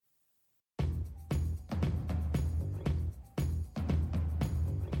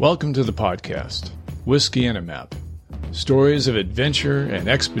Welcome to the podcast, Whiskey and a Map. Stories of adventure and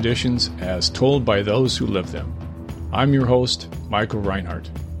expeditions as told by those who live them. I'm your host, Michael Reinhardt.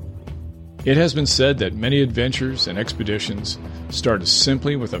 It has been said that many adventures and expeditions start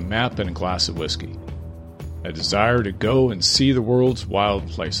simply with a map and a glass of whiskey. A desire to go and see the world's wild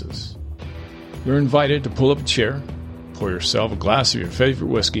places. You're invited to pull up a chair, pour yourself a glass of your favorite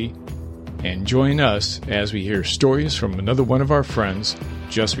whiskey, and join us as we hear stories from another one of our friends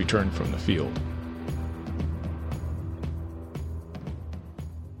just returned from the field.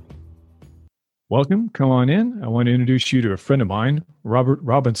 Welcome. Come on in. I want to introduce you to a friend of mine, Robert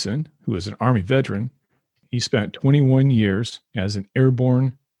Robinson, who is an Army veteran. He spent 21 years as an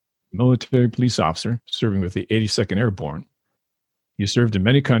airborne military police officer serving with the 82nd Airborne. He served in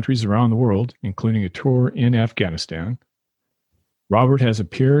many countries around the world, including a tour in Afghanistan. Robert has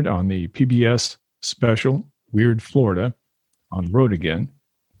appeared on the PBS special Weird Florida, On the Road Again.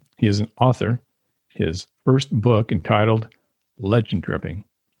 He is an author. His first book entitled Legend Tripping.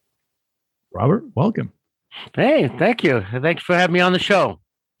 Robert, welcome. Hey, thank you. Thanks for having me on the show.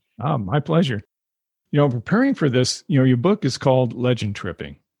 My pleasure. Preparing for this, your book is called Legend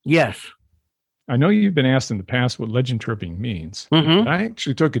Tripping. Yes. I know you've been asked in the past what legend tripping means. Mm-hmm. I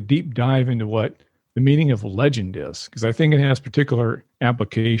actually took a deep dive into what the meaning of legend is, because I think it has particular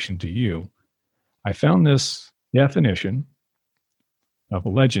application to you. I found this definition of a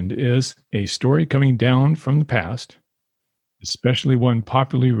legend is a story coming down from the past, especially one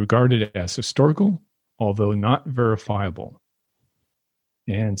popularly regarded as historical, although not verifiable.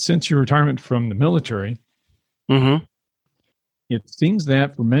 And since your retirement from the military, Mm-hmm. it seems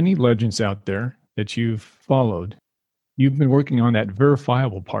that for many legends out there that you've followed, you've been working on that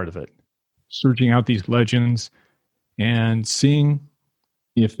verifiable part of it, searching out these legends and seeing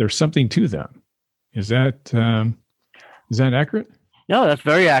if there's something to them. Is that accurate? No, that's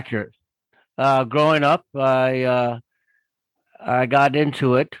very accurate. Growing up, I got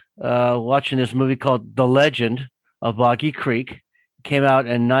into it watching this movie called The Legend of Boggy Creek. It came out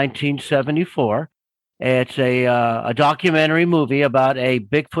in 1974. It's a documentary movie about a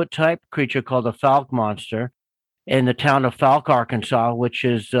Bigfoot-type creature called the Fouke Monster in the town of Fouke, Arkansas, which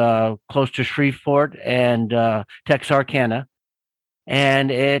is close to Shreveport and Texarkana.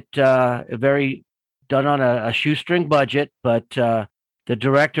 And it very done on a shoestring budget, but the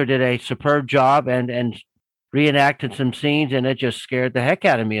director did a superb job and reenacted some scenes, and it just scared the heck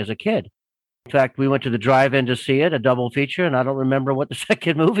out of me as a kid. In fact, we went to the drive-in to see it, a double feature, and I don't remember what the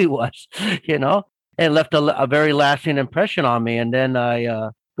second movie was, It left a very lasting impression on me. And then I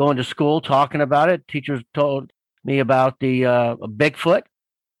going to school talking about it. Teachers told me about the Bigfoot,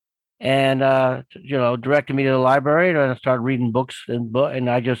 and directed me to the library, and I started reading books and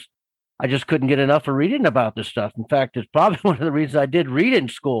I just couldn't get enough of reading about this stuff. In fact, it's probably one of the reasons I did read in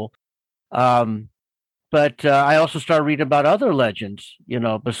school. But I also started reading about other legends,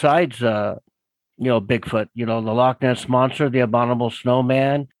 besides Bigfoot, the Loch Ness Monster, the Abominable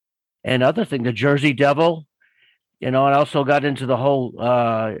Snowman, and other things, the Jersey Devil, and I also got into the whole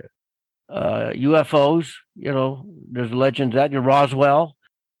UFOs, there's legends that Roswell,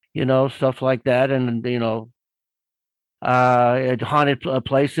 stuff like that. And, haunted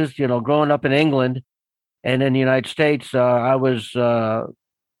places, growing up in England and in the United States, I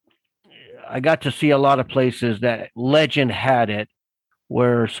got to see a lot of places that legend had it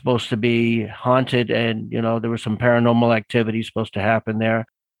were supposed to be haunted. And, there was some paranormal activity supposed to happen there.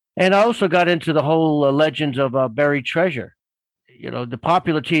 And I also got into the whole legends of buried treasure. The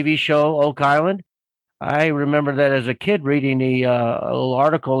popular TV show, Oak Island. I remember that as a kid reading a little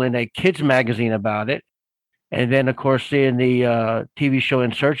article in a kids magazine about it. And then, of course, seeing the TV show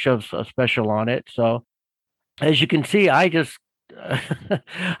In Search of a special on it. So as you can see, I just,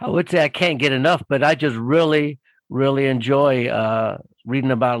 I would say I can't get enough, but I just really, really enjoy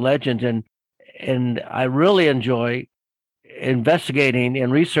reading about legends. And I really enjoy investigating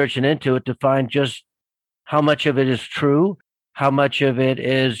and researching into it to find just how much of it is true, how much of it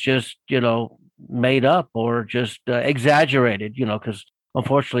is just, made up or just exaggerated, because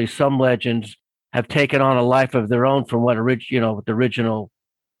unfortunately some legends have taken on a life of their own from what the original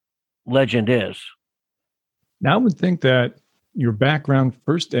legend is. Now I would think that your background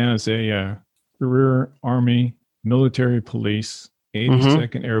first as a career Army military police,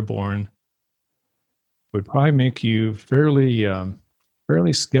 82nd Airborne, would probably make you fairly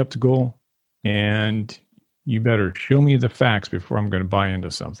skeptical, and you better show me the facts before I'm going to buy into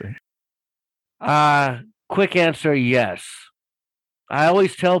something. Quick answer, yes. I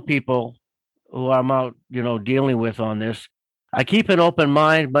always tell people who I'm out, dealing with on this, I keep an open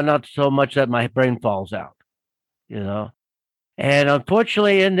mind, but not so much that my brain falls out. And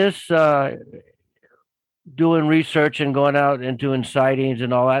unfortunately, in this doing research and going out and doing sightings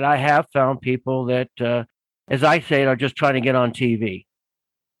and all that, I have found people that, as I say, are just trying to get on TV.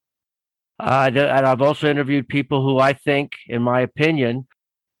 And I've also interviewed people who I think, in my opinion,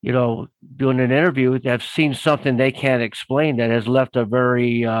 doing an interview, have seen something they can't explain that has left a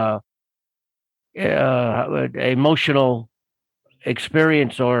very emotional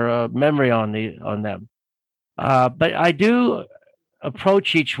experience or memory on them. But I do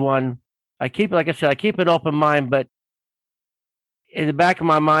approach each one. Like I said, I keep an open mind, but in the back of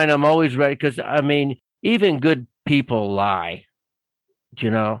my mind, I'm always ready because I mean, even good people lie, you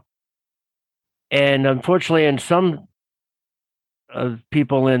know. And unfortunately, in some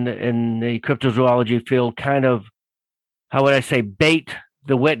people in the cryptozoology field, kind of, how would I say, bait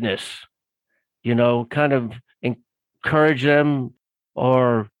the witness, kind of encourage them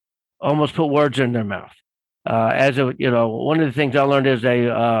or almost put words in their mouth. One of the things I learned as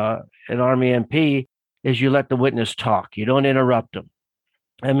an Army MP is you let the witness talk. You don't interrupt them.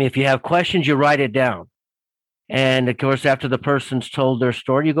 I mean, if you have questions, you write it down. And of course, after the person's told their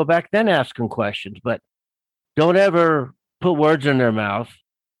story, you go back then ask them questions. But don't ever put words in their mouth,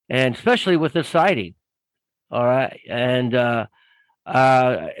 and especially with the sighting. All right. And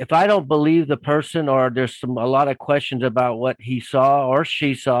if I don't believe the person, or there's a lot of questions about what he saw or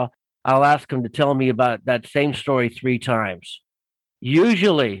she saw, I'll ask him to tell me about that same story 3 times.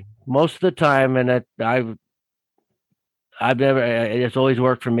 Usually, most of the time, and it's always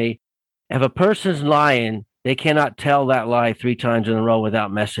worked for me. If a person's lying, they cannot tell that lie 3 times in a row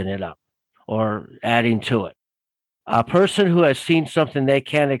without messing it up or adding to it. A person who has seen something they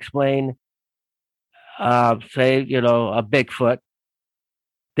can't explain, say, a Bigfoot,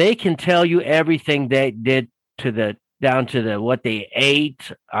 they can tell you everything they did down to what they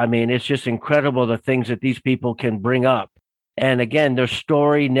ate. I mean, it's just incredible the things that these people can bring up. And again, their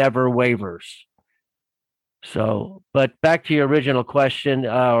story never wavers. So, but back to your original question,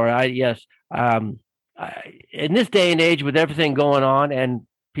 in this day and age with everything going on and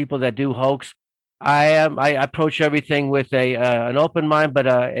people that do hoax, I approach everything with an open mind, but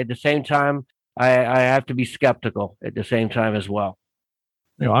at the same time, I have to be skeptical at the same time as well.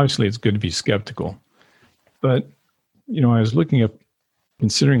 Obviously, it's good to be skeptical, but I was looking up,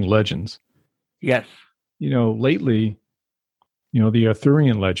 considering legends. Yes. Lately, the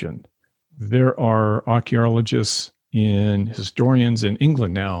Arthurian legend. There are archaeologists and historians in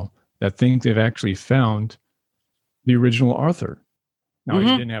England now that think they've actually found the original Arthur. Now, He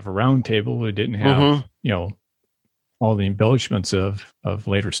didn't have a round table. It didn't have, all the embellishments of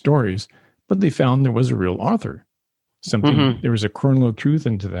later stories, but they found there was a real Arthur. There was a kernel of truth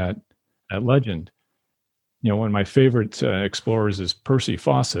into that legend. One of my favorite explorers is Percy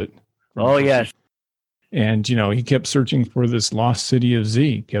Fawcett. Oh, yes. And, he kept searching for this lost city of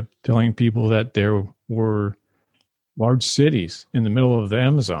Z, kept telling people that there were large cities in the middle of the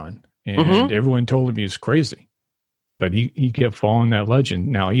Amazon. And everyone told him he was crazy. But he kept following that legend.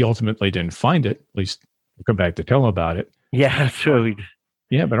 Now, he ultimately didn't find it. At least he'll come back to tell about it. Yeah, that's true.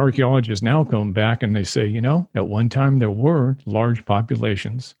 Yeah, but archaeologists now come back and they say, at one time there were large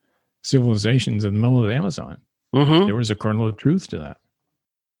populations, civilizations in the middle of the Amazon. There was a kernel of truth to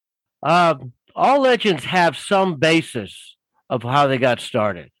that. All legends have some basis of how they got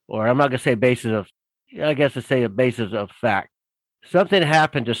started, or I'm not going to say basis of, I guess to say a basis of fact. Something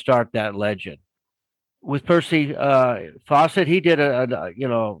happened to start that legend. With Percy Fawcett, he did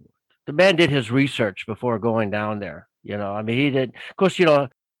the man did his research before going down there. He did, of course,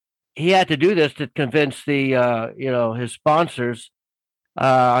 he had to do this to convince the, his sponsors.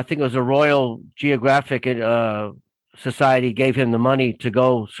 I think it was the Royal Geographic Society gave him the money to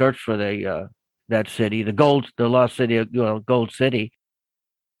go search for that city, the lost city of Gold City.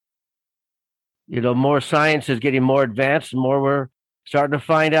 More science is getting more advanced, and more we're starting to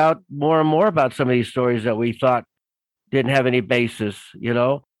find out more and more about some of these stories that we thought didn't have any basis.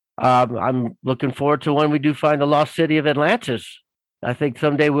 I'm looking forward to when we do find the lost city of Atlantis. I think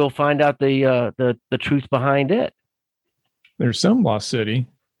someday we'll find out the truth behind it. There's some lost city.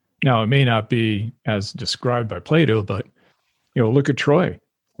 Now, it may not be as described by Plato, but, look at Troy.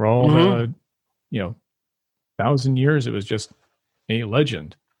 For all 1,000 years, it was just a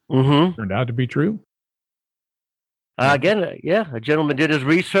legend. Turned out to be true. Again, a gentleman did his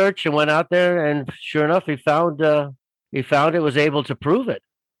research and went out there, and sure enough, he found it, was able to prove it.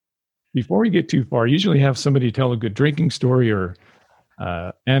 Before we get too far, usually have somebody tell a good drinking story or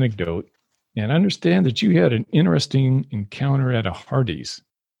anecdote. And I understand that you had an interesting encounter at a Hardee's.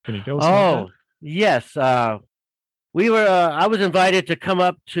 Can you tell us about that? Yes. I was invited to come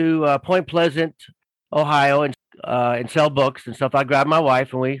up to Point Pleasant, Ohio, and and sell books and stuff. I grabbed my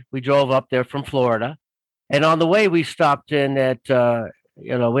wife and we drove up there from Florida. And on the way, we stopped in at, we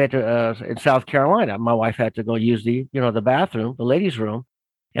had to, in South Carolina. My wife had to go use the bathroom, the ladies' room,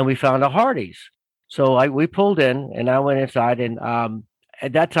 and we found a Hardee's. So we pulled in and I went inside, and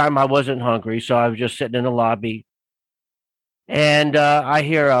at that time I wasn't hungry. So I was just sitting in the lobby, and I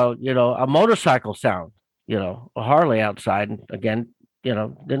hear a motorcycle sound, a Harley outside. And again,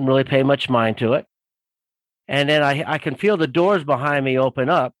 didn't really pay much mind to it. And then I can feel the doors behind me open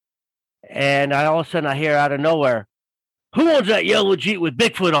up. And all of a sudden I hear out of nowhere, "Who owns that yellow Jeep with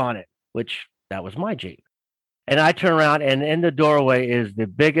Bigfoot on it?" Which that was my Jeep. And I turn around, and in the doorway is the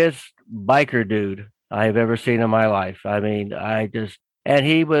biggest biker dude I've ever seen in my life. I mean, and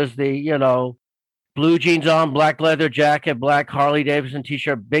he was the, blue jeans on, black leather jacket, black Harley Davidson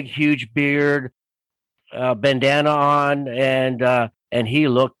t-shirt, big, huge beard, bandana on. And he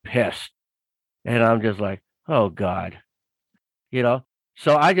looked pissed. And I'm just like, oh God,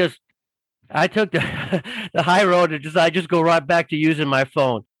 so I took the high road, and I just go right back to using my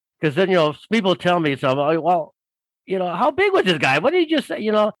phone. Because then, people tell me something, well, how big was this guy? What did he just say?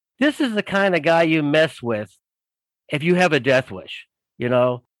 This is the kind of guy you mess with if you have a death wish.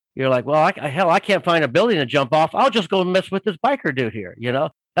 You're like, well, I can't find a building to jump off. I'll just go mess with this biker dude here.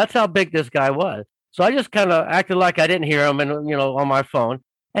 That's how big this guy was. So I just kind of acted like I didn't hear him, and on my phone.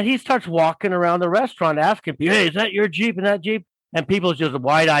 And he starts walking around the restaurant asking people, "Hey, is that your Jeep and that Jeep?" And people's just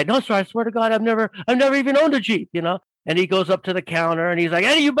wide-eyed. "No, sir, I swear to God, I've never even owned a Jeep, And he goes up to the counter and he's like,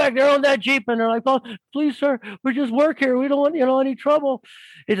 "Hey, you back there on that Jeep?" And they're like, "Oh, please, sir, we just work here. We don't want, any trouble."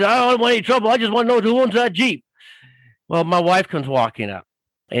 He said, "I don't want any trouble. I just want to know who owns that Jeep." Well, my wife comes walking up,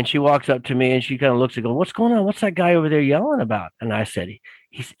 and she walks up to me and she kind of looks and goes, "What's going on? What's that guy over there yelling about?" And I said,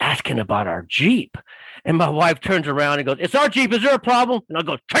 "He's asking about our Jeep." And my wife turns around and goes, "It's our Jeep. Is there a problem?" And I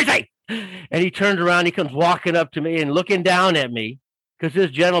go, "Tracy!" And he turns around, he comes walking up to me and looking down at me, because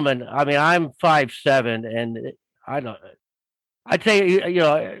this gentleman, I mean, I'm 5'7", and I'd say,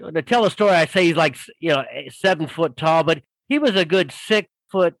 to tell a story, I say he's like, 7 foot tall, but he was a good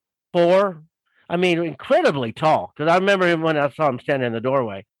 6'4". I mean, incredibly tall. Because I remember him when I saw him standing in the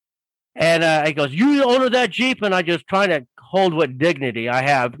doorway. And he goes, "You the owner of that Jeep?" And I just trying to hold what dignity I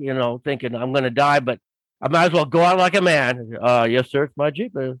have, thinking I'm going to die, but I might as well go out like a man. "Yes, sir, it's my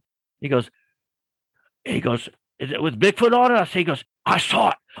Jeep." He goes, "Is it with Bigfoot on it?" He goes, "I saw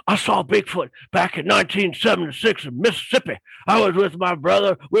it. I saw Bigfoot back in 1976 in Mississippi. I was with my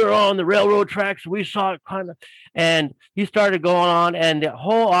brother. We were on the railroad tracks. We saw it kind of." And he started going on, and the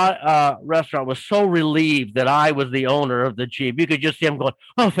whole restaurant was so relieved that I was the owner of the Jeep. You could just see him going,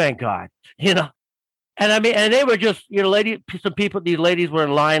 "Oh, thank God," And I mean, and they were just, these ladies were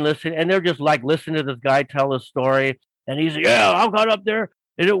in line listening, and they're just like listening to this guy tell his story. And he's like, "Yeah, I got up there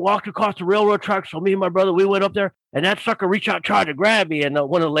and it walked across the railroad tracks. So me and my brother, we went up there, and that sucker reached out, tried to grab me." And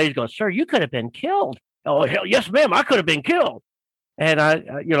one of the ladies goes, "Sir, you could have been killed." "Oh, hell, yes, ma'am, I could have been killed." And I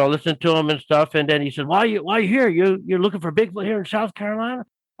listened to him and stuff. And then he said, why are you here? You're looking for Bigfoot here in South Carolina?"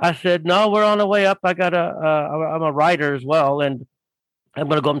 I said, "No, we're on the way up. I'm a writer as well, and I'm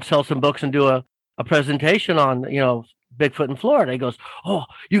going to go up and sell some books and do a presentation on, Bigfoot in Florida." He goes, "Oh,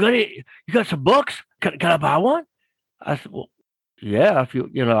 you got some books? Can I buy one?" I said, "Well, yeah, if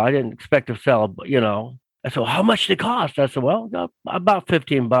I didn't expect to sell, I said, "Well, how much did it cost?" I said, "Well, about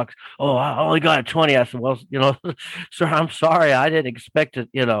 $15. "Oh, I only got it 20. I said, "Well, sir, I'm sorry. I didn't expect it.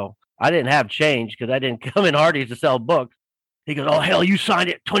 I didn't have change because I didn't come in Hardee's to sell books." He goes, "Oh, hell, you signed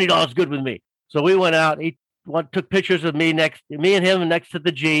it. $20 good with me." So we went out. He took pictures of me and him next to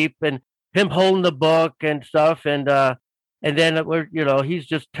the Jeep, and him holding the book and stuff. And then he's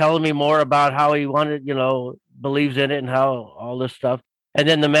just telling me more about how he wanted, believes in it and how all this stuff. And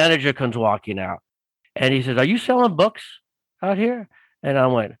then the manager comes walking out, and he says, "Are you selling books out here?" And I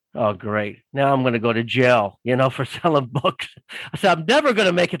went, "Oh, great. Now I'm going to go to jail, for selling books." I said, "I'm never going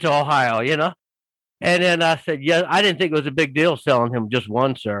to make it to Ohio, And then I said, "Yeah, I didn't think it was a big deal selling him just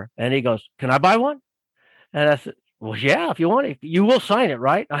one, sir." And he goes, "Can I buy one?" And I said, "Well, yeah, if you want it, you will sign it,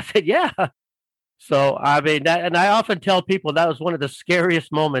 right?" I said, "Yeah." So, I mean, and I often tell people that was one of the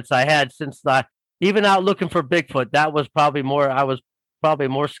scariest moments I had since even out looking for Bigfoot. I was probably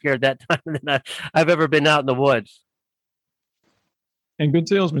more scared that time than I've ever been out in the woods. And good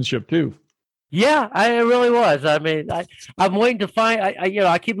salesmanship too. Yeah, it really was. I mean, I'm waiting to find,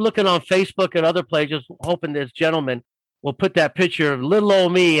 I keep looking on Facebook and other places, hoping this gentleman will put that picture of little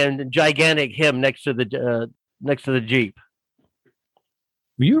old me and gigantic him next to the Jeep.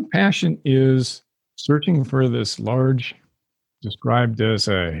 Your passion is searching for this large, described as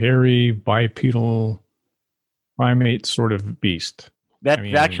a hairy bipedal primate sort of beast. That's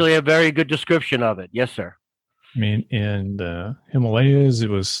actually a very good description of it. Yes, sir. I mean, in the Himalayas, it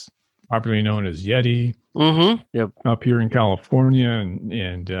was popularly known as Yeti. Mm-hmm. Yep. Up here in California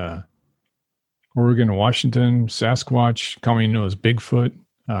and Oregon, Washington, Sasquatch, commonly known as Bigfoot.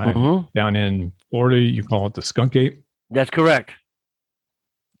 Mm-hmm. Down in Florida, you call it the skunk ape. That's correct.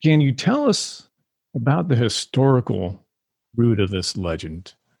 Can you tell us about the historical root of this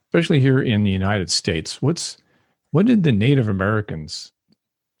legend, especially here in the United States? What did the Native Americans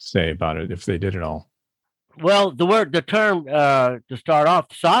say about it, if they did at all? Well, the term to start off,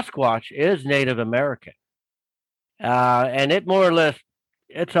 Sasquatch is Native American, and it more or less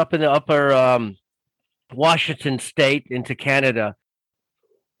it's up in the upper Washington State into Canada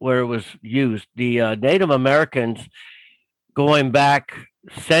where it was used. The Native Americans, going back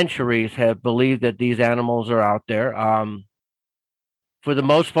centuries, have believed that these animals are out there. For the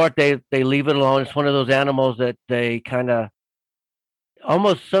most part, they leave it alone. It's one of those animals that they kind of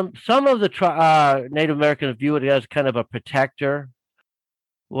almost some of the Native Americans view it as kind of a protector,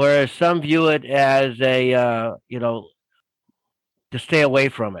 whereas some view it as a to stay away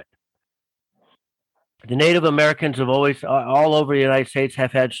from it. The Native Americans have always all over the United States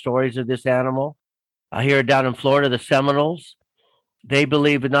have had stories of this animal. Here down in Florida, the Seminoles, they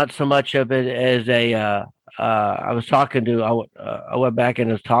believe not so much of it as a. I went back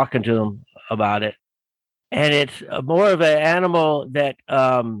and was talking to them about it, and it's more of an animal that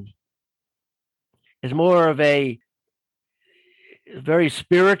is more of a very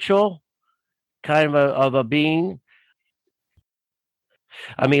spiritual kind of a being.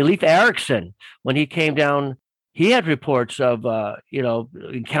 I mean, Leif Erikson, when he came down, he had reports of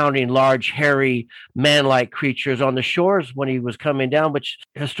encountering large, hairy, man-like creatures on the shores when he was coming down, which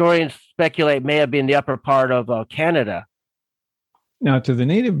historians speculate may have been the upper part of Canada. Now, to the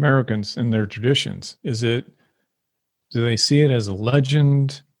Native Americans and their traditions, do they see it as a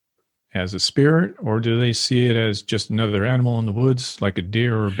legend, as a spirit, or do they see it as just another animal in the woods, like a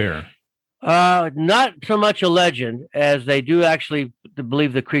deer or a bear? Not so much a legend as they do actually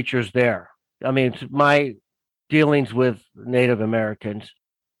believe the creature's there. I mean, it's my dealings with Native Americans.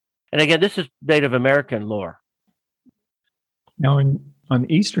 And again, this is Native American lore. Now, on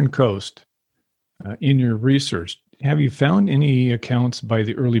the Eastern Coast, in your research, have you found any accounts by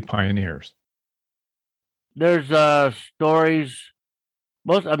the early pioneers? There's stories.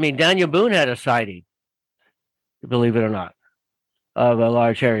 Daniel Boone had a sighting, believe it or not, of a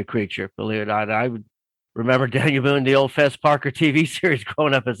large hairy creature. Believe it or not, I would remember Daniel Boone, the old Fess Parker TV series,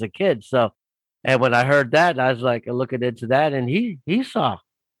 growing up as a kid. So, and when I heard that, I was like looking into that, and he saw,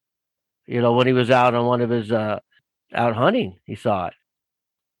 when he was out on one of his out hunting, he saw it.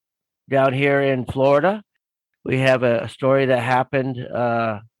 Down here in Florida, we have a story that happened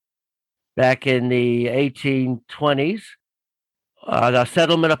back in the 1820s. The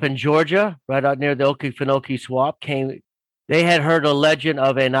settlement up in Georgia, right out near the Okefenokee Swamp, they had heard a legend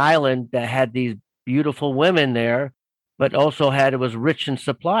of an island that had these beautiful women there, but also it was rich in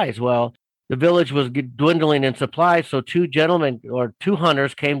supplies. Well, the village was dwindling in supplies, so two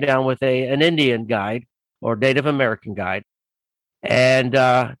hunters came down with an Indian guide or Native American guide, and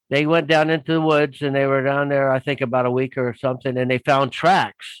they went down into the woods, and they were down there, I think, about a week or something, and they found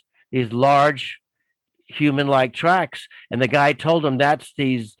tracks, these large human-like tracks, and the guide told them that's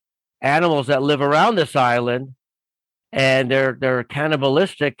these animals that live around this island, and they're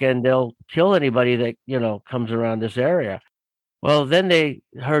cannibalistic, and they'll kill anybody that comes around this area. Well, then they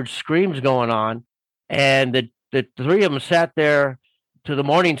heard screams going on, and the three of them sat there to the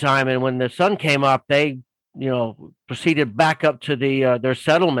morning time, and when the sun came up, they proceeded back up to their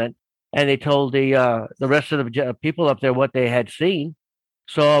settlement, and they told the rest of the people up there what they had seen.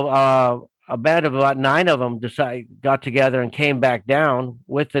 So a band of about 9 of them got together and came back down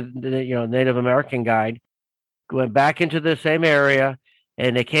with the Native American guide, went back into the same area,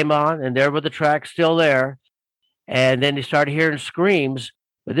 and they came on, and there were the tracks still there. And then they started hearing screams,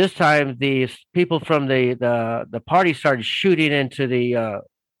 but this time the people from the party started shooting into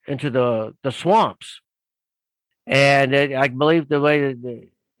the swamps. And I believe the way that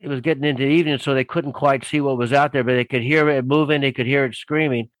it was getting into the evening, so they couldn't quite see what was out there, but they could hear it moving, they could hear it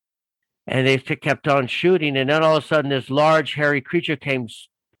screaming, and they kept on shooting. And then all of a sudden, this large, hairy creature came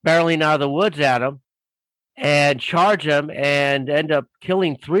barreling out of the woods at them and charged them, and ended up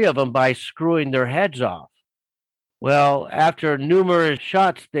killing 3 of them by screwing their heads off. Well, after numerous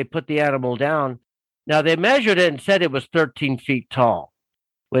shots, they put the animal down. Now, they measured it and said it was 13 feet tall,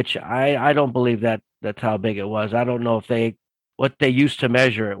 which I don't believe that's how big it was. I don't know what they used to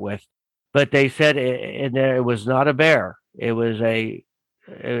measure it with, but they said it was not a bear. It was a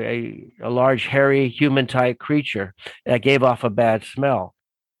large, hairy, human-type creature that gave off a bad smell.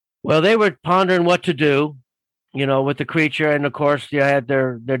 Well, they were pondering what to do, with the creature, and of course they had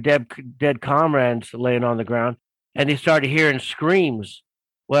their dead comrades laying on the ground, and they started hearing screams.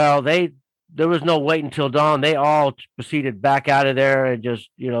 Well, there was no wait until dawn. They all proceeded back out of there and just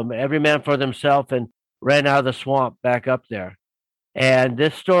every man for themselves and ran out of the swamp back up there. And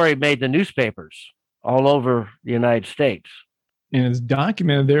this story made the newspapers all over the United States. And it's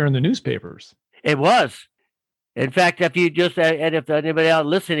documented there in the newspapers. It was. In fact, if anybody out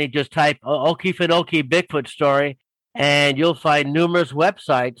listening, just type Okefenokee Bigfoot story, and you'll find numerous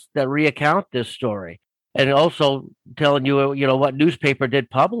websites that recount this story, and also telling you, what newspaper did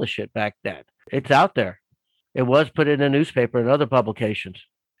publish it back then. It's out there. It was put in a newspaper and other publications.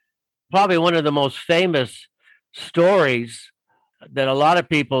 Probably one of the most famous stories that a lot of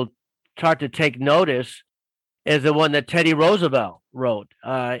people start to take notice is the one that Teddy Roosevelt wrote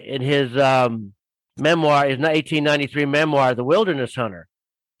in his memoir, his 1893 memoir, The Wilderness Hunter,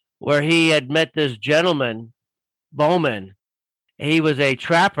 where he had met this gentleman, Bowman. He was a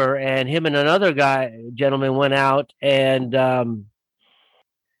trapper, and him and another gentleman went out, and I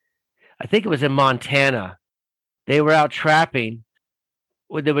think it was in Montana. They were out trapping.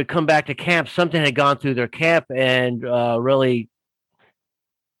 When they would come back to camp, something had gone through their camp and really,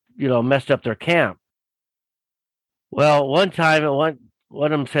 messed up their camp. Well, one time,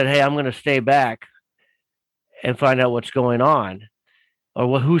 one of them said, "Hey, I'm going to stay back and find out what's going on,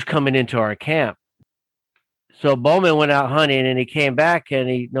 or who's coming into our camp." So Bowman went out hunting, and he came back, and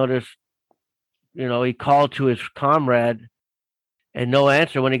he noticed, he called to his comrade, and no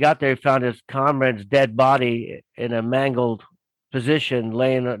answer. When he got there, he found his comrade's dead body in a mangled position,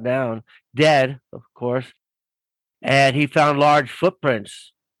 laying it down, dead, of course. And he found large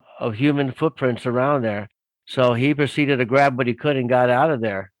footprints of human footprints around there. So he proceeded to grab what he could and got out of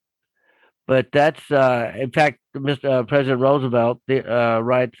there. But that's, in fact, President Roosevelt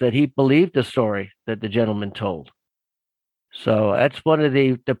writes that he believed the story that the gentleman told. So that's one of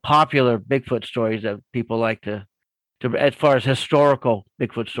the popular Bigfoot stories that people like to as far as historical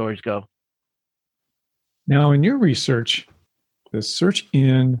Bigfoot stories go. Now, in your research, the search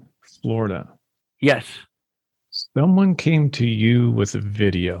in Florida. Yes. Someone came to you with a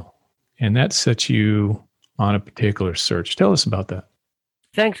video, and that set you on a particular search. Tell us about that.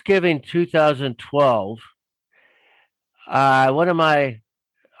 Thanksgiving 2012, I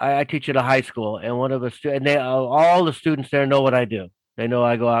teach at a high school, and one of the all the students there know what I do. They know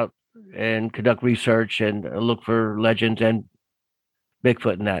I go out and conduct research and look for legends and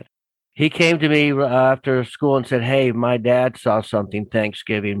Bigfoot and that. He came to me after school and said, "Hey, my dad saw something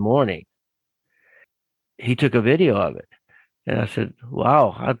Thanksgiving morning." He took a video of it. And I said,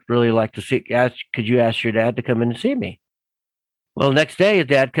 "Wow, I'd really like to see. Could you ask your dad to come in and see me?" Well, next day, his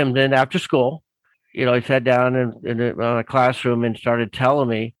dad comes in after school. He sat down in a classroom and started telling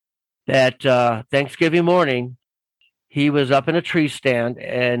me that Thanksgiving morning, he was up in a tree stand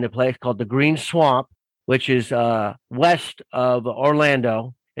in a place called the Green Swamp, which is west of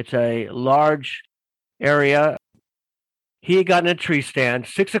Orlando. It's a large area. He had gotten a tree stand,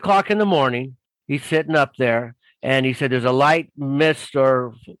 6 o'clock in the morning. He's sitting up there, and he said there's a light mist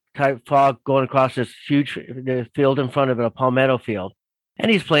or type fog going across this huge field in front of it, a palmetto field,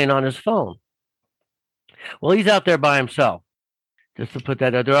 and he's playing on his phone. Well, he's out there by himself. Just to put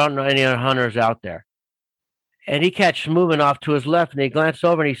that out, there aren't any other hunters out there. And he catches moving off to his left, and he glances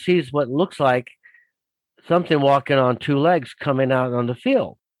over and he sees what looks like something walking on two legs coming out on the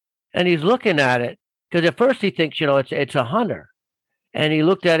field. And he's looking at it because at first he thinks, it's a hunter. And he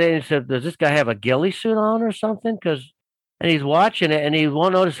looked at it and said, "Does this guy have a ghillie suit on or something?" And he's watching it, and he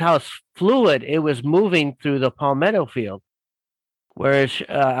won't notice how fluid it was moving through the palmetto field. Whereas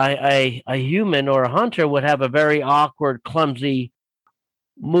a human or a hunter would have a very awkward, clumsy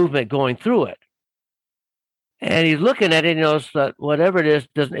movement going through it. And he's looking at it and he knows that whatever it is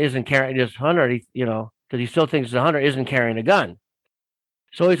isn't carrying this hunter, because he still thinks the hunter isn't carrying a gun.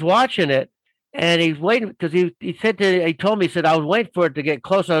 So he's watching it and he's waiting because he told me, he said, "I was waiting for it to get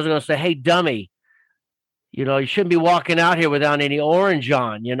close. I was going to say, 'Hey, dummy, you shouldn't be walking out here without any orange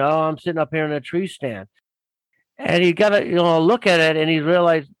on. I'm sitting up here in a tree stand." And he got a look at it and he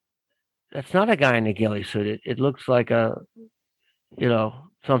realized that's not a guy in a ghillie suit. It looks like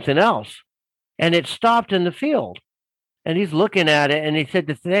something else. And it stopped in the field. And he's looking at it, and he said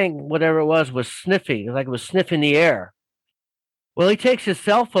the thing, whatever it was sniffing, like it was sniffing the air. Well, he takes his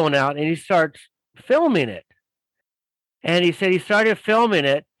cell phone out, and he starts filming it. And he said he started filming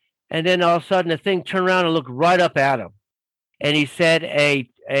it, and then all of a sudden the thing turned around and looked right up at him. And he said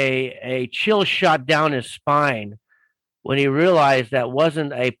a chill shot down his spine when he realized that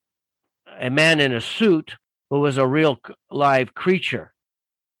wasn't a man in a suit, but was a real live creature.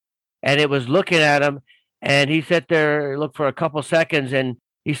 And it was looking at him, And he sat there, looked for a couple seconds, and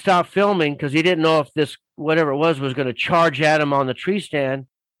he stopped filming because he didn't know if this, whatever it was going to charge at him on the tree stand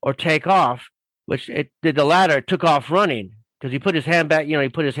or take off, which it did the latter. It took off running because he put his hand back, he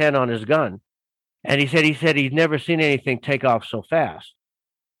put his hand on his gun. And he said he'd never seen anything take off so fast.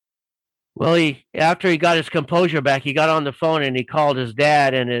 Well, after he got his composure back, he got on the phone and he called his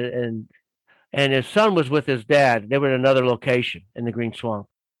dad, and his son was with his dad. They were in another location in the Green Swamp.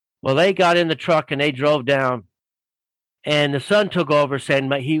 Well, they got in the truck and they drove down, and the son took over, saying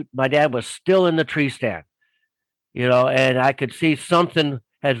my dad was still in the tree stand, and I could see something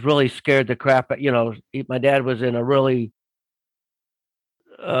has really scared the crap. My dad was in a really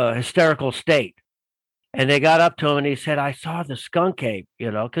hysterical state. And they got up to him and he said, "I saw the skunk ape,"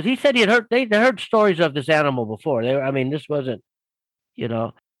 because he said they heard stories of this animal before. This wasn't,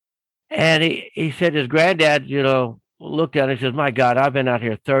 and he said his granddad, looked at it and says, "My God, I've been out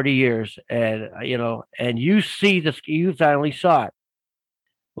here 30 years and, and you finally saw it."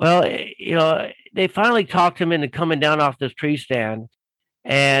 Well, they finally talked him into coming down off this tree stand,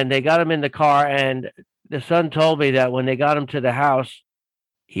 and they got him in the car. And the son told me that when they got him to the house,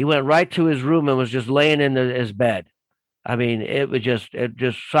 he went right to his room and was just laying in his bed. It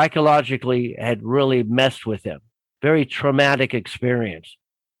just psychologically had really messed with him. Very traumatic experience.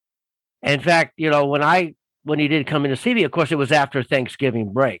 In fact, when he did come in to see me, of course, it was after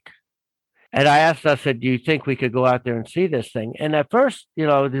Thanksgiving break. And I said, "Do you think we could go out there and see this thing?" And at first, he's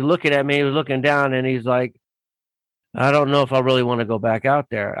looking at me, he was looking down, and he's like, "I don't know if I really want to go back out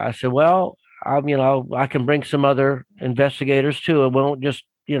there." I said, "Well, I can bring some other investigators too. It won't just,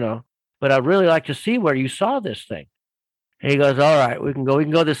 but I'd really like to see where you saw this thing." And he goes, "All right, we can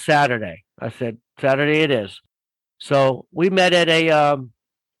go this Saturday." I said, "Saturday it is." So we met at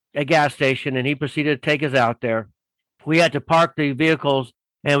a gas station, and he proceeded to take us out there. We had to park the vehicles,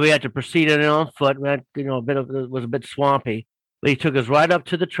 and we had to proceed on foot. We had, it was a bit swampy, but he took us right up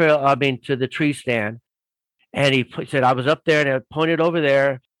to the to the tree stand. And he said, "I was up there," and I pointed over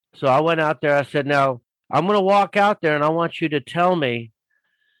there. So I went out there. I said, "Now I'm going to walk out there, and I want you to tell me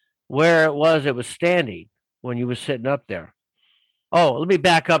where it was standing when you were sitting up there." Oh, let me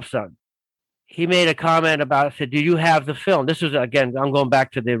back up some. He made a comment about it, said, "Do you have the film?" This is, again, I'm going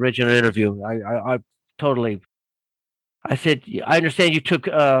back to the original interview. I said, "I understand you took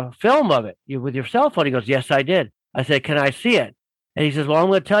a film of it with your cell phone." He goes, "Yes, I did." I said, "Can I see it?" And he says, "Well, I'm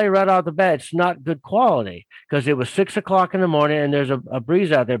going to tell you right off the bat, it's not good quality because it was 6 o'clock in the morning and there's a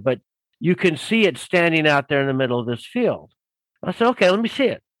breeze out there, but you can see it standing out there in the middle of this field." I said, "Okay, let me see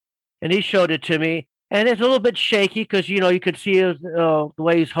it." And he showed it to me, and it's a little bit shaky because, you could see the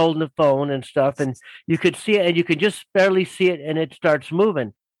way he's holding the phone and stuff, and you could see it, and you could just barely see it, and it starts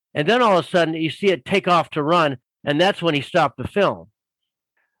moving. And then all of a sudden, you see it take off to run, and that's when he stopped the film.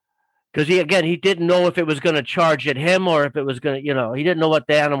 Because he didn't know if it was going to charge at him or if it was going to, he didn't know what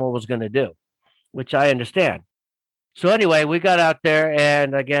the animal was going to do, which I understand. So anyway, we got out there,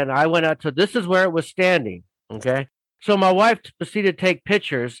 and again, I went out to, this is where it was standing, okay? So my wife proceeded to take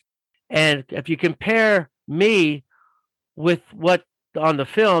pictures, and if you compare me with what on the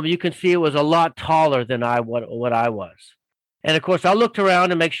film, you can see it was a lot taller than what I was. And of course, I looked around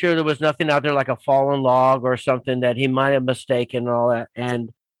to make sure there was nothing out there like a fallen log or something that he might have mistaken and all that.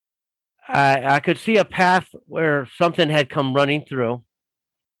 And I could see a path where something had come running through,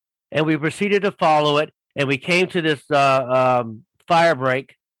 and we proceeded to follow it. And we came to this fire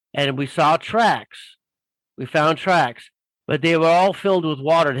break, and we saw tracks. We found tracks, but they were all filled with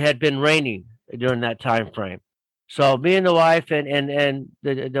water. It had been raining during that time frame. So me and the wife and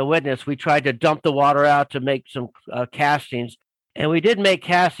the witness, we tried to dump the water out to make some castings, and we did make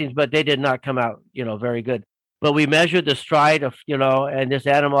castings, but they did not come out, very good. But we measured the stride of, and this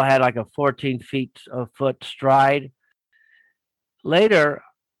animal had like a 14 foot stride. Later,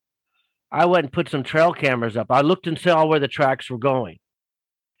 I went and put some trail cameras up. I looked and saw where the tracks were going.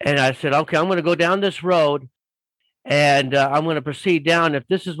 And I said, "Okay, I'm going to go down this road, and I'm going to proceed down. If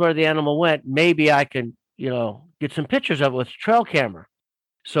this is where the animal went, maybe I can, get some pictures of it with a trail camera."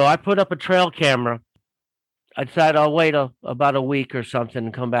 So I put up a trail camera. I decided I'll wait about a week or something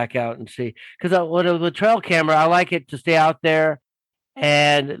and come back out and see. Because with a trail camera, I like it to stay out there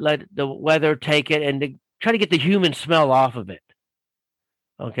and let the weather take it and to try to get the human smell off of it.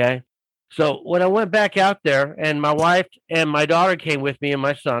 Okay? So when I went back out there, and my wife and my daughter came with me and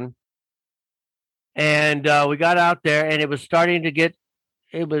my son, and we got out there, and it was starting to get,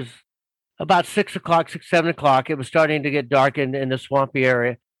 it was about 6 o'clock, 7 o'clock. It was starting to get dark in the swampy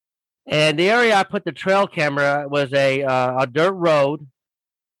area. And the area I put the trail camera was a dirt road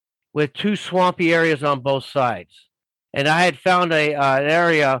with two swampy areas on both sides. And I had found an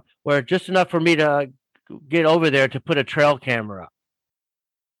area where just enough for me to get over there to put a trail camera up.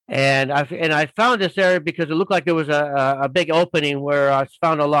 And I found this area because it looked like there was a big opening where I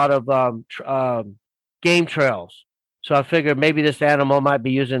found a lot of game trails. So I figured maybe this animal might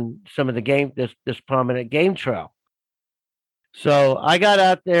be using some of the this prominent game trail. So I got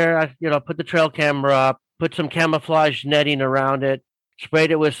out there, put the trail camera up, put some camouflage netting around it,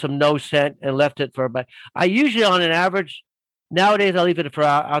 sprayed it with some no scent, and left it for about. I usually, on an average, nowadays I leave it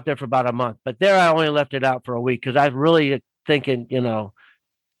out there for about a month. But there, I only left it out for a week because I was really thinking,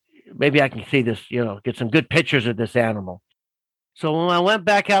 maybe I can see this, get some good pictures of this animal. So when I went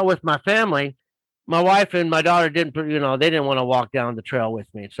back out with my family, my wife and my daughter didn't, they didn't want to walk down the trail with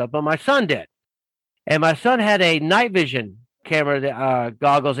me and stuff, but my son did. And my son had a night vision camera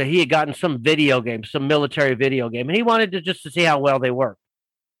goggles that he had gotten some military video game, and he wanted to see how well they work.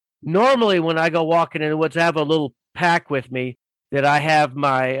 Normally, when I go walking in the woods, I have a little pack with me that I have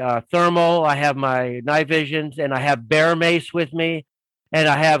my thermal, I have my night visions, and I have bear mace with me, and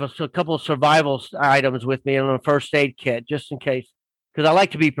I have a couple of survival items with me and a first aid kit just in case, because I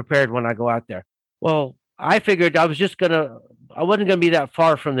like to be prepared when I go out there. Well, I figured I wasn't gonna be that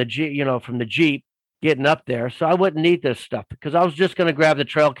far from the Jeep getting up there, so I wouldn't need this stuff because I was just going to grab the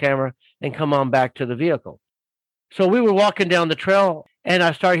trail camera and come on back to the vehicle. So we were walking down the trail, and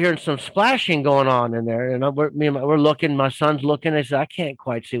I started hearing some splashing going on in there. And we're looking, my son's looking. I said, I can't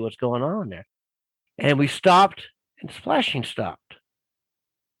quite see what's going on there. And we stopped, and splashing stopped.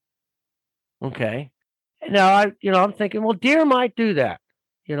 Okay. And now I'm thinking, well, deer might do that.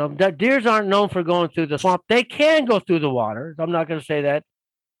 Deers aren't known for going through the swamp. They can go through the water. I'm not going to say that.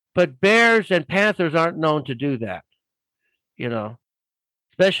 But bears and panthers aren't known to do that,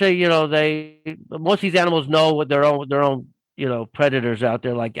 especially, most of these animals know what their own, predators out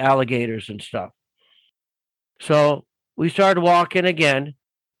there like alligators and stuff. So we started walking again,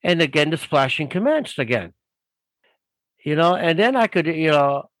 and again, the splashing commenced again, and then I could, we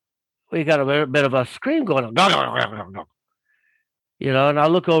got a bit of a scream going on, and I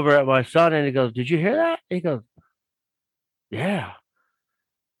look over at my son and he goes, "Did you hear that?" He goes, "Yeah."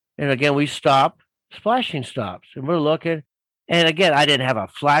 And again, we stopped, splashing stops, and we're looking. And again, I didn't have a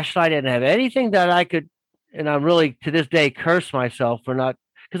flashlight, I didn't have anything that I could, and I'm really, to this day, curse myself for not,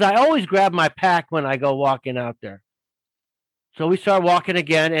 because I always grab my pack when I go walking out there. So we start walking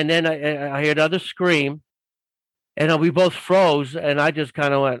again, and then I hear another scream, and we both froze, and I just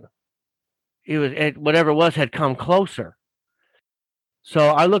kind of went, whatever it was had come closer. So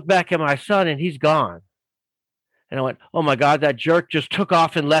I look back at my son, and he's gone. And I went, oh, my God, that jerk just took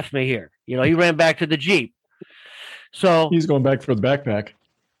off and left me here. He ran back to the Jeep. So he's going back for the backpack.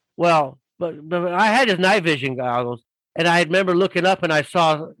 Well, but I had his night vision goggles, and I remember looking up, and I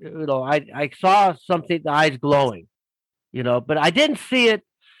saw, I saw something, the eyes glowing, but I didn't see it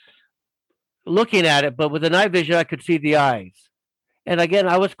looking at it. But with the night vision, I could see the eyes. And again,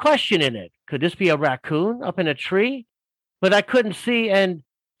 I was questioning it. Could this be a raccoon up in a tree? But I couldn't see. And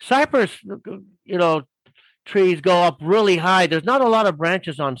cypress, trees go up really high. There's not a lot of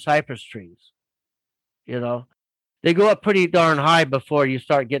branches on cypress trees. They go up pretty darn high before you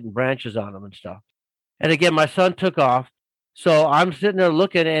start getting branches on them and stuff. And again, my son took off. So I'm sitting there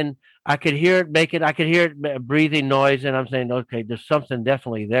looking, and I could hear it breathing noise. And I'm saying, okay, there's something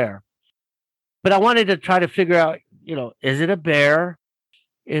definitely there. But I wanted to try to figure out, is it a bear?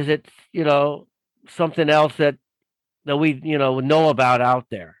 Is it, something else that we, know about out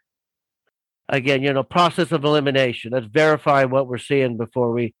there? Again, process of elimination. Let's verify what we're seeing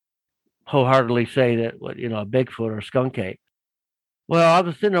before we wholeheartedly say that, a Bigfoot or skunk ape. Well, I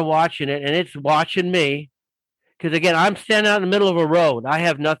was sitting there watching it, and it's watching me. Because again, I'm standing out in the middle of a road. I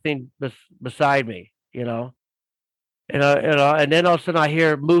have nothing beside me, and then all of a sudden I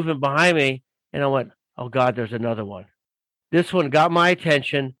hear movement behind me, and I went, oh God, there's another one. This one got my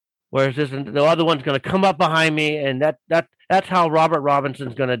attention, whereas the other one's going to come up behind me, and that's how Robert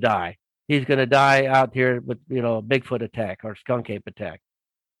Robinson's going to die. He's going to die out here with, a Bigfoot attack or skunk ape attack.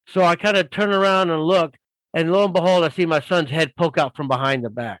 So I kind of turn around and look, and lo and behold, I see my son's head poke out from behind the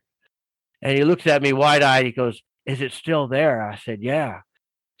back. And he looks at me wide-eyed. He goes, is it still there? I said, yeah.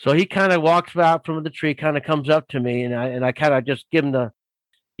 So he kind of walks out from the tree, kind of comes up to me, and I kind of just give him the,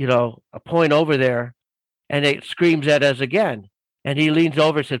 a point over there, and it screams at us again. And he leans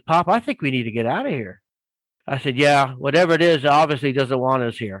over and said, Pop, I think we need to get out of here. I said, yeah, whatever it is, it obviously doesn't want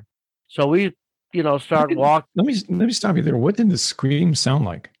us here. So we, start walking. Let me stop you there. What did the scream sound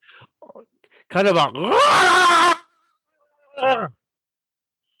like? Kind of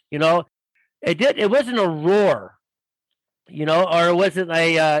it wasn't a roar, or it wasn't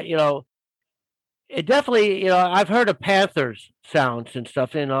a, it definitely, I've heard of panthers sounds and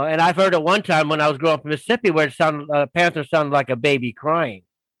stuff, And I've heard it one time when I was growing up in Mississippi where it sounded panther sounded like a baby crying,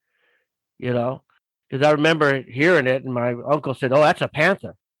 because I remember hearing it, and my uncle said, "Oh, that's a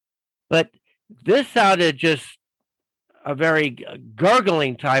panther," but this sounded just a very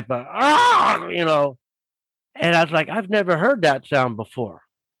gurgling type of and I was like, I've never heard that sound before.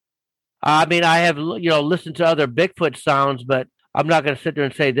 I mean, I have listened to other Bigfoot sounds, but I'm not going to sit there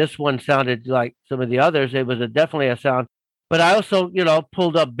and say this one sounded like some of the others. It was definitely a sound. But I also,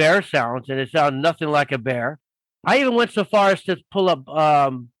 pulled up bear sounds, and it sounded nothing like a bear. I even went so far as to pull up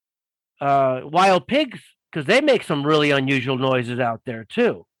wild pigs, because they make some really unusual noises out there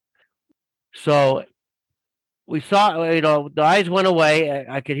too. So we saw, the eyes went away.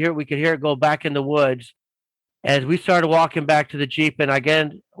 We could hear it go back in the woods. As we started walking back to the Jeep, and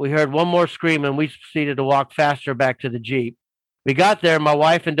again, we heard one more scream, and we proceeded to walk faster back to the Jeep. We got there. My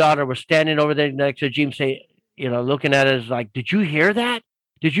wife and daughter were standing over there next to the Jeep, looking at us like, "Did you hear that?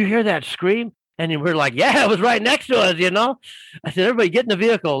 Did you hear that scream?" And we're like, "Yeah, it was right next to us, I said, "Everybody get in the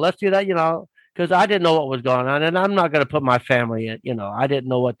vehicle. Let's do that, because I didn't know what was going on. And I'm not going to put my family in, I didn't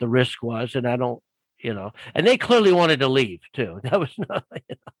know what the risk was. And I don't, and they clearly wanted to leave too. That was not,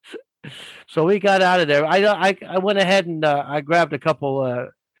 So we got out of there. I went ahead and I grabbed a couple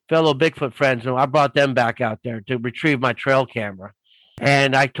fellow Bigfoot friends, and I brought them back out there to retrieve my trail camera.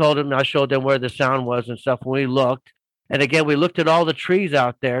 And I showed them where the sound was and stuff. When we looked, and again, we looked at all the trees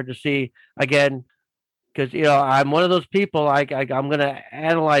out there to see again, because I'm one of those people. I'm going to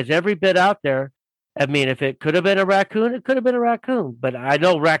analyze every bit out there. I mean, if it could have been a raccoon, it could have been a raccoon. But I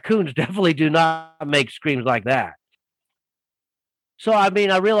know raccoons definitely do not make screams like that. So, I mean,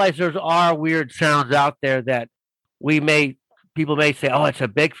 I realize there are weird sounds out there that people may say, "Oh, it's a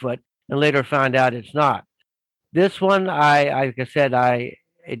Bigfoot," and later find out it's not. This one, like I said,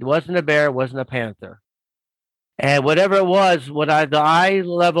 it wasn't a bear, it wasn't a panther. And whatever it was, the eye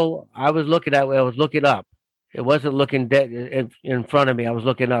level I was looking at, I was looking up. It wasn't looking dead in front of me. I was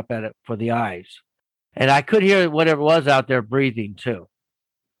looking up at it for the eyes. And I could hear whatever was out there breathing too.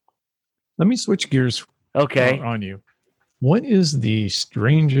 Let me switch gears on you. What is the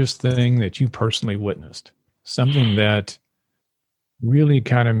strangest thing that you personally witnessed? Something that really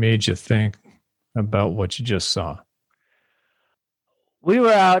kind of made you think about what you just saw. We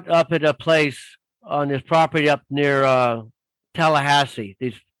were up at a place on this property up near Tallahassee,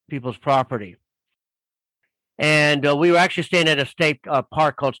 these people's property. And we were actually staying at a state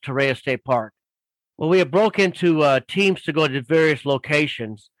park called Torreya State Park. Well, we had broke into teams to go to various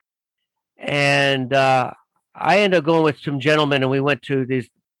locations. And I ended up going with some gentlemen, and we went to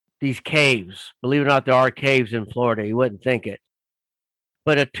these caves. Believe it or not, there are caves in Florida. You wouldn't think it.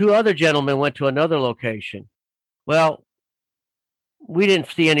 But two other gentlemen went to another location. Well, we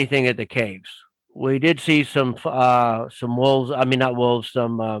didn't see anything at the caves. We did see some wolves. I mean, not wolves,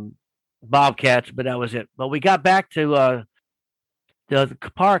 some bobcats, but that was it. But we got back to the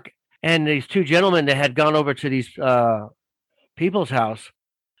park, and these two gentlemen that had gone over to these people's house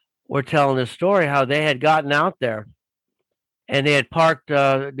were telling this story how they had gotten out there, and they had parked.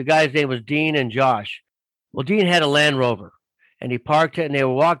 The guy's name was Dean and Josh. Well, Dean had a Land Rover, and he parked it, and they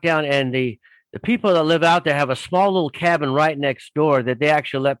would walk down, and the people that live out there have a small little cabin right next door that they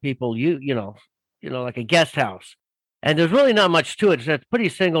actually let people like a guest house. And there's really not much to it. It's a pretty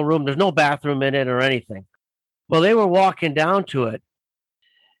single room. There's no bathroom in it or anything. Well, they were walking down to it,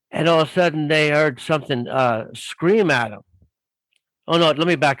 and all of a sudden they heard something scream at them. Oh no, let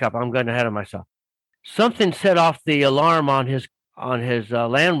me back up. I'm getting ahead of myself. Something set off the alarm on his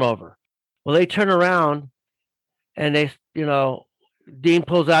Land Rover. Well, they turn around, and they, Dean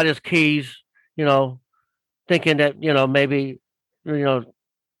pulls out his keys, thinking that, maybe,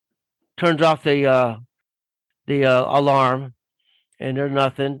 turns off the alarm, and there's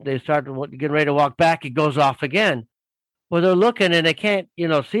nothing. They start getting ready to walk back. It goes off again. Well, they're looking, and they can't,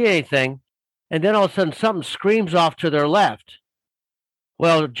 see anything. And then all of a sudden something screams off to their left.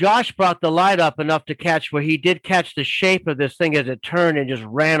 Well, Josh brought the light up enough to catch where he did catch the shape of this thing as it turned and just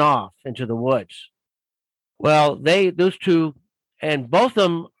ran off into the woods. Well, those two, and both of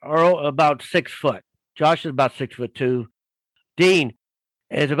them are about 6 foot. Josh is about 6'2". Dean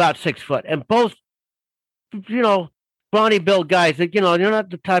is about 6 foot. And both, brawny built guys that, they're not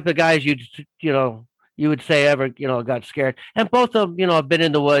the type of guys you would say ever, got scared. And both of them, have been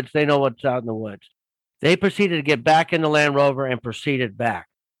in the woods. They know what's out in the woods. They proceeded to get back in the Land Rover and proceeded back.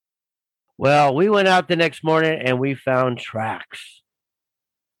 Well, we went out the next morning and we found tracks.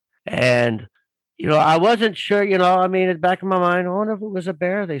 And, I wasn't sure, in the back of my mind, I wonder if it was a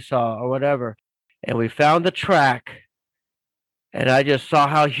bear they saw or whatever. And we found the track. And I just saw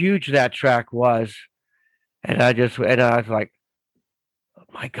how huge that track was. And I was like,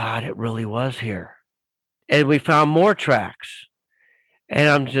 my God, it really was here. And we found more tracks. And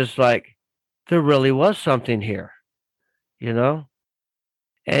I'm just like, there really was something here, you know?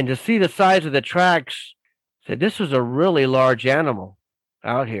 And to see the size of the tracks, said this was a really large animal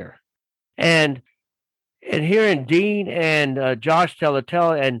out here. And hearing Dean and Josh tell the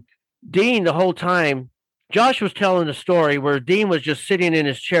tale, and Dean the whole time, Josh was telling the story where Dean was just sitting in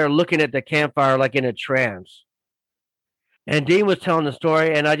his chair looking at the campfire like in a trance. And Dean was telling the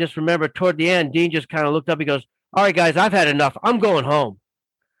story, and I just remember toward the end, Dean just kind of looked up. He goes, "All right, guys, I've had enough. I'm going home."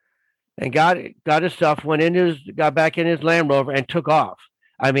 And got his stuff, got back in his Land Rover, and took off.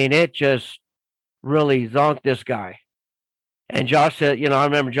 I mean, it just really zonked this guy. And Josh said, I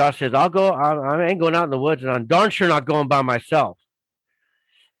remember Josh says, "I'll go. I ain't going out in the woods, and I'm darn sure not going by myself."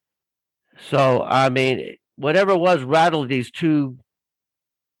 So I mean, whatever it was rattled these two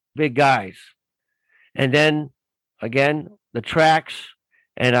big guys, and then again the tracks,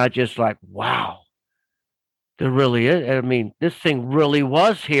 and I just like, wow, there really is. I mean, this thing really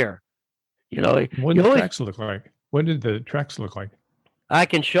was here. What did the tracks look like? What did the tracks look like? I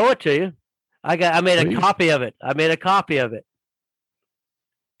can show it to you. I made a copy of it.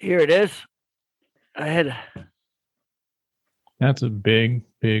 Here it is. That's a big,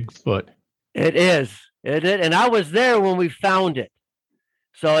 big foot. It is. And I was there when we found it.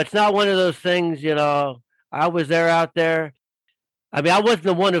 So it's not one of those things, I was there out there. I mean, I wasn't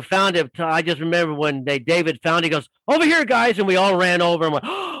the one who found it. I just remember when David found it, he goes, "Over here, guys." And we all ran over and went,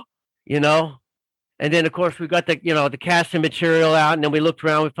 "Oh," And then, of course, we got the casting material out, and then we looked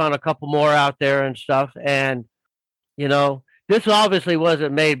around. We found a couple more out there and stuff. And, this obviously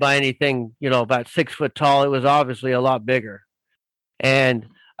wasn't made by anything, about 6 foot tall. It was obviously a lot bigger. And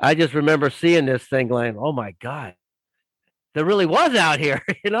I just remember seeing this thing going, "Oh, my God, there really was out here,"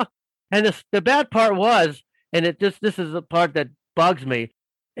 And the bad part was, and this is the part that bugs me,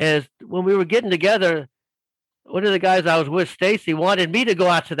 is when we were getting together, one of the guys I was with, Stacy, wanted me to go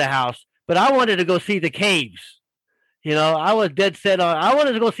out to the house. But I wanted to go see the caves. I was dead set on, I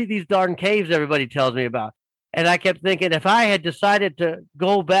wanted to go see these darn caves everybody tells me about. And I kept thinking, if I had decided to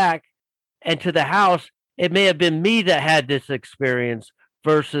go back and to the house, it may have been me that had this experience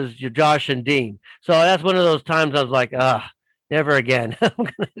versus Josh and Dean. So that's one of those times I was like, never again.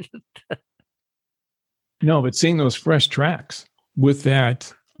 No, but seeing those fresh tracks with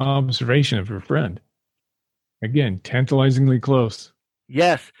that observation of your friend, again, tantalizingly close.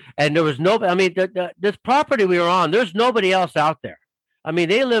 Yes, and there was nobody. I mean, this property we were on, there's nobody else out there. I mean,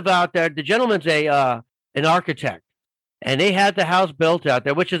 they live out there. The gentleman's an architect, and they had the house built out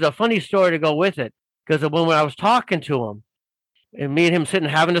there, which is a funny story to go with it. Because when I was talking to him, and me and him sitting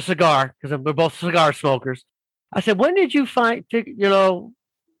having a cigar, because we're both cigar smokers, I said, "When did you find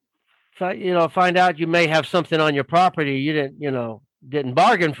out you may have something on your property you didn't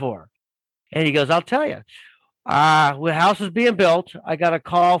bargain for?" And he goes, "I'll tell you. When house is being built, I got a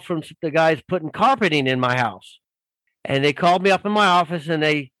call from the guys putting carpeting in my house, and they called me up in my office, and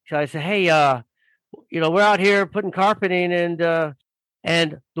I said, 'Hey, we're out here putting carpeting, and the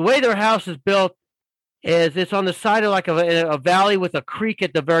way their house is built is it's on the side of like a valley with a creek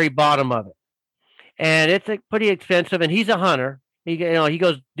at the very bottom of it, and it's pretty expensive. And he's a hunter. He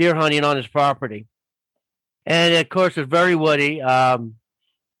goes deer hunting on his property, and of course it's very woody, and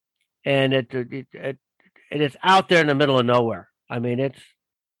it's out there in the middle of nowhere. I mean,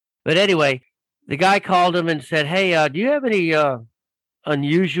 but anyway, the guy called him and said, 'Hey, do you have any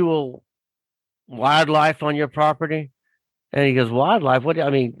unusual wildlife on your property?' And he goes, 'Wildlife? What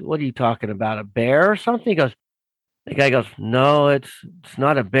are you talking about? A bear or something?' The guy goes, 'No, it's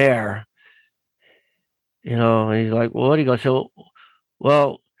not a bear.' And he's like, 'Well, what do you go?' So,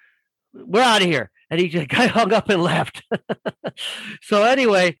 well, we're out of here. And the guy hung up and left. So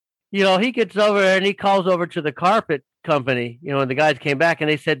anyway, he gets over and he calls over to the carpet company, and the guys came back and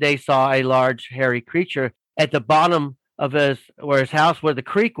they said they saw a large hairy creature at the bottom of his house where the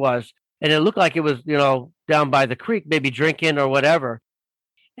creek was. And it looked like it was, down by the creek, maybe drinking or whatever.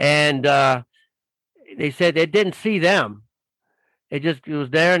 And they said they didn't see them. It was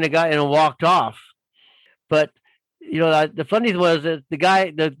there and it walked off. But, the funny thing was that the guy,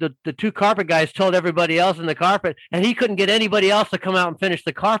 the two carpet guys told everybody else in the carpet, and he couldn't get anybody else to come out and finish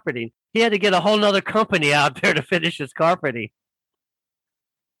the carpeting. He had to get a whole nother company out there to finish his carpeting.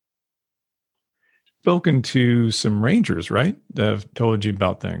 Spoken to some rangers, right? That have told you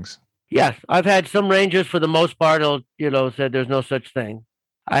about things. Yes, I've had some rangers for the most part, said there's no such thing.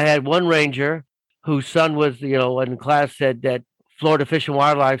 I had one ranger whose son was, in class said that Florida Fish and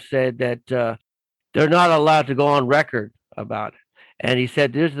Wildlife said that they're not allowed to go on record about it. And he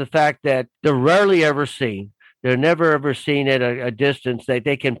said, there's the fact that they're rarely ever seen. They're never ever seen at a distance.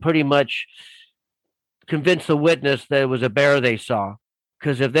 They can pretty much convince the witness that it was a bear they saw.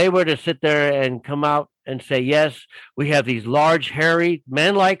 Because if they were to sit there and come out and say, yes, we have these large, hairy,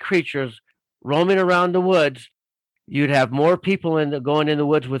 man-like creatures roaming around the woods, you'd have more people going in the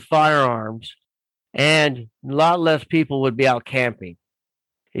woods with firearms, and a lot less people would be out camping.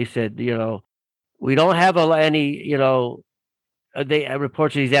 He said, we don't have any, they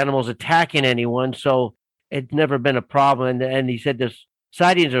reports of these animals attacking anyone, so it's never been a problem. And he said the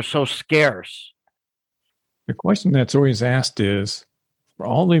sightings are so scarce. The question that's always asked is, for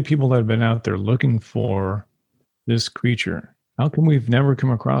all the people that have been out there looking for this creature, how come we've never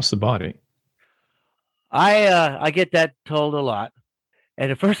come across the body? I get that told a lot.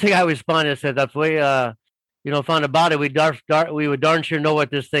 And the first thing I responded, I said, if we, found a body, we would darn sure know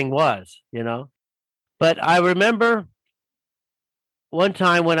what this thing was, But I remember one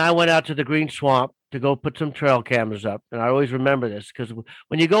time when I went out to the Green Swamp to go put some trail cameras up, and I always remember this because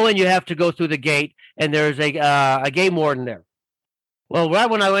when you go in, you have to go through the gate, and there's a game warden there. Well, right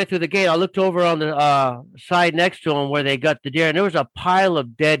when I went through the gate, I looked over on the side next to him where they got the deer, and there was a pile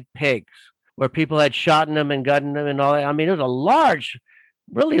of dead pigs where people had shot them and gotten them and all that. I mean, it was a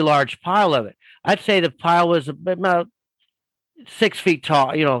really large pile of it. I'd say the pile was about 6 feet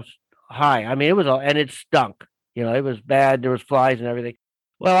tall, high. I mean, it was, and it stunk. It was bad. There was flies and everything.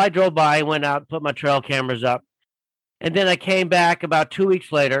 Well, I drove by, went out, put my trail cameras up. And then I came back about 2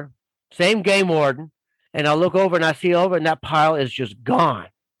 weeks later, same game warden. And I look over and I see over and that pile is just gone.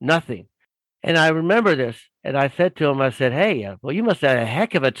 Nothing. And I remember this. And I said to him, I said, hey, well, you must have had a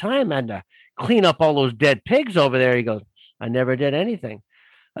heck of a time, man, to clean up all those dead pigs over there. He goes, I never did anything.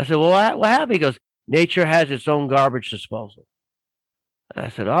 I said, well, what happened? He goes, nature has its own garbage disposal. And I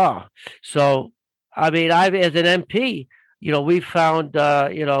said, oh. So, I mean, as an MP, we've found,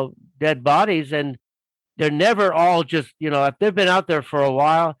 dead bodies, and they're never all just, if they've been out there for a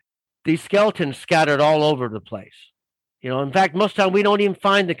while, these skeletons scattered all over the place. In fact, most of the time we don't even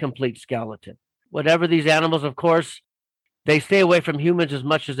find the complete skeleton. Whatever these animals, of course, they stay away from humans as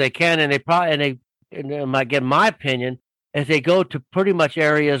much as they can, and my opinion, is they go to pretty much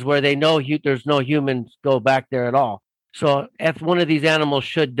areas where they know there's no humans go back there at all. So if one of these animals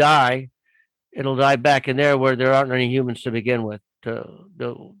should die, it'll die back in there where there aren't any humans to begin with that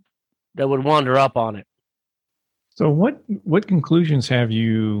would wander up on it. So what conclusions have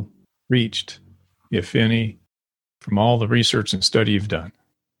you reached, if any, from all the research and study you've done?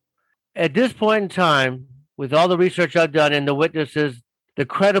 At this point in time, with all the research I've done and the witnesses, the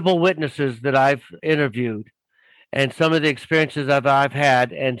credible witnesses that I've interviewed, and some of the experiences I've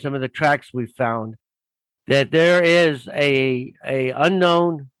had, and some of the tracks we've found, that there is a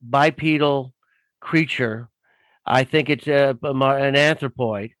unknown bipedal creature. I think it's an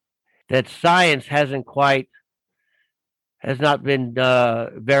anthropoid that science has not been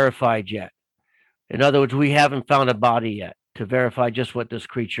verified yet. In other words, we haven't found a body yet to verify just what this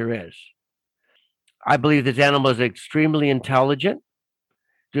creature is. I believe this animal is extremely intelligent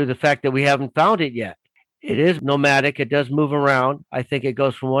due to the fact that we haven't found it yet. It is nomadic. It does move around. I think it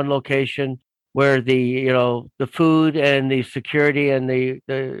goes from one location where the food and the security and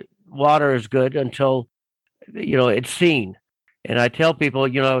the water is good until it's seen. And I tell people,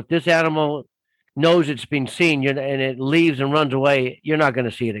 if this animal knows it's been seen and it leaves and runs away, you're not going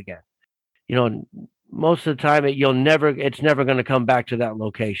to see it again. Most of the time it's never going to come back to that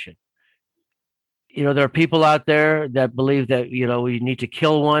location. There are people out there that believe that, we need to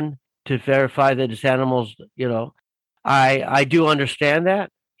kill one to verify that this animal's, I do understand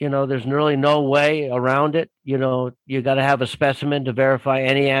that. There's really no way around it. You got to have a specimen to verify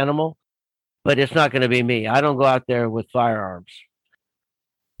any animal, but it's not going to be me. I don't go out there with firearms.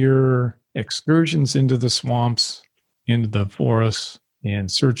 Your excursions into the swamps, into the forests, in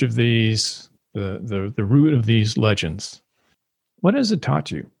search of the root of these legends, what has it taught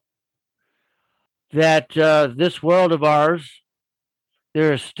you? That this world of ours,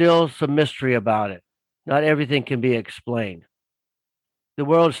 there is still some mystery about it. Not everything can be explained. The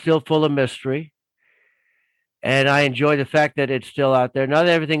world is still full of mystery, and I enjoy the fact that it's still out there. Not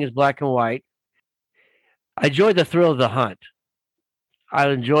everything is black and white. I enjoy the thrill of the hunt. I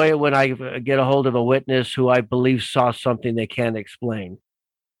enjoy it when I get a hold of a witness who I believe saw something they can't explain.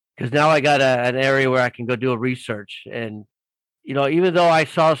 Because now I got an area where I can go do a research. And, even though I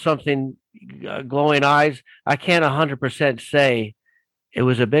saw something, glowing eyes, I can't 100% say it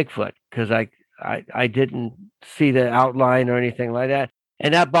was a Bigfoot because I didn't see the outline or anything like that.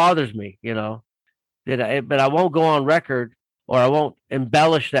 And that bothers me, but I won't go on record, or I won't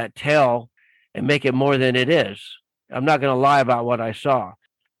embellish that tale and make it more than it is. I'm not going to lie about what I saw.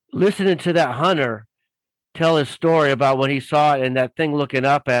 Listening to that hunter, tell his story about when he saw it and that thing looking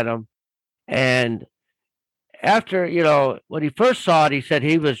up at him. And after, when he first saw it, he said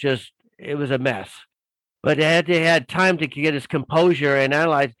it was a mess. But he had time to get his composure and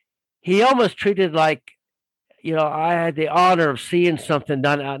analyze. He almost treated like, I had the honor of seeing something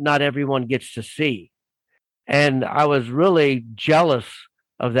not everyone gets to see. And I was really jealous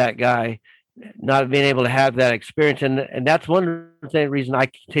of that guy not being able to have that experience. And that's one reason I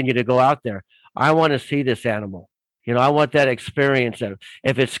continue to go out there. I want to see this animal. I want that experience.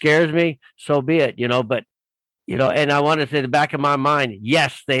 If it scares me, so be it, but, and I want to say in the back of my mind,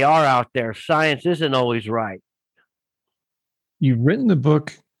 yes, they are out there. Science isn't always right. You've written the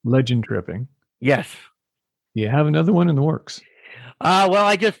book, Legend Tripping. Yes. You have another one in the works. Well,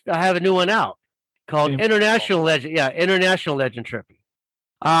 I have a new one out called International Legend. Yeah, International Legend Tripping.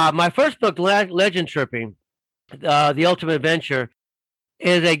 My first book, Legend Tripping, The Ultimate Adventure,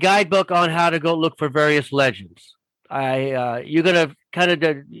 is a guidebook on how to go look for various legends. You're gonna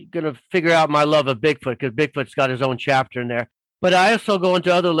figure out my love of Bigfoot, because Bigfoot's got his own chapter in there. But I also go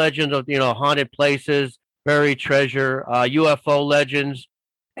into other legends of haunted places, buried treasure, UFO legends,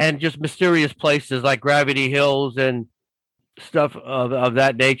 and just mysterious places like Gravity Hills and stuff of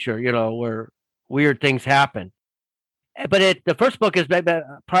that nature. Where weird things happen. But the first book is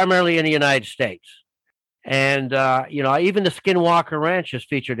primarily in the United States. And, even the Skinwalker Ranch is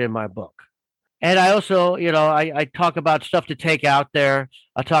featured in my book. And I also, I talk about stuff to take out there.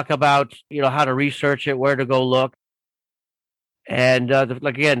 I talk about, how to research it, where to go look. And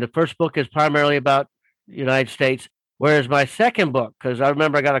the first book is primarily about the United States. Whereas my second book, because I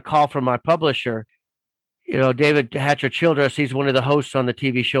remember I got a call from my publisher, David Hatcher Childress, he's one of the hosts on the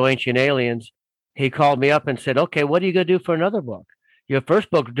TV show Ancient Aliens. He called me up and said, okay, what are you going to do for another book? Your first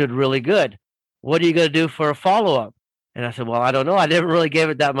book did really good. What are you going to do for a follow-up? And I said, well, I don't know. I never really gave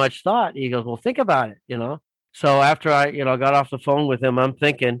it that much thought. He goes, well, think about it, So after I, got off the phone with him, I'm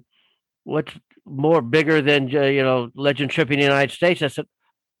thinking, what's more bigger than, Legend Tripping in the United States? I said,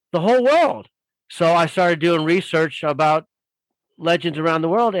 the whole world. So I started doing research about legends around the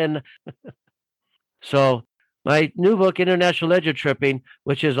world. And so my new book, International Legend Tripping,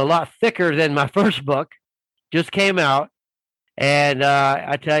 which is a lot thicker than my first book, just came out. And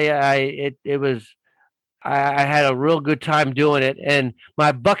I tell you, I had a real good time doing it. And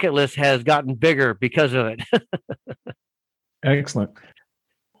my bucket list has gotten bigger because of it. Excellent.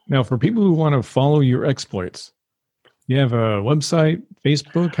 Now, for people who want to follow your exploits, you have a website,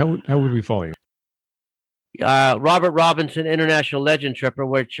 Facebook. How would we follow you? Robert Robinson, International Legend Tripper,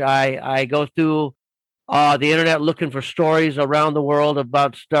 which I go through the internet looking for stories around the world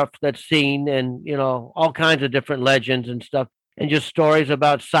about stuff that's seen, and all kinds of different legends and stuff, and just stories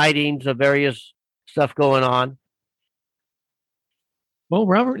about sightings of various stuff going on. Well,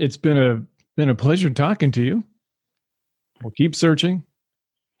 Robert, it's been a pleasure talking to you. We'll keep searching.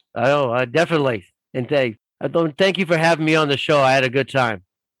 Oh, definitely. And thank you for having me on the show. I had a good time.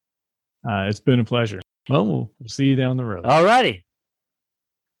 It's been a pleasure. Well, we'll see you down the road. All righty.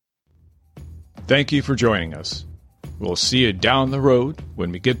 Thank you for joining us. We'll see you down the road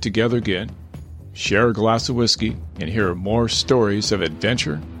when we get together again, share a glass of whiskey, and hear more stories of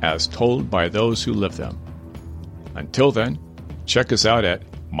adventure as told by those who live them. Until then, check us out at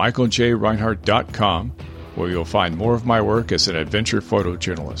michaeljreinhardt.com, where you'll find more of my work as an adventure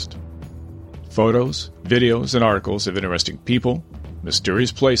photojournalist. Photos, videos, and articles of interesting people,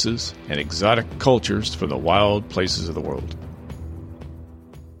 mysterious places, and exotic cultures from the wild places of the world.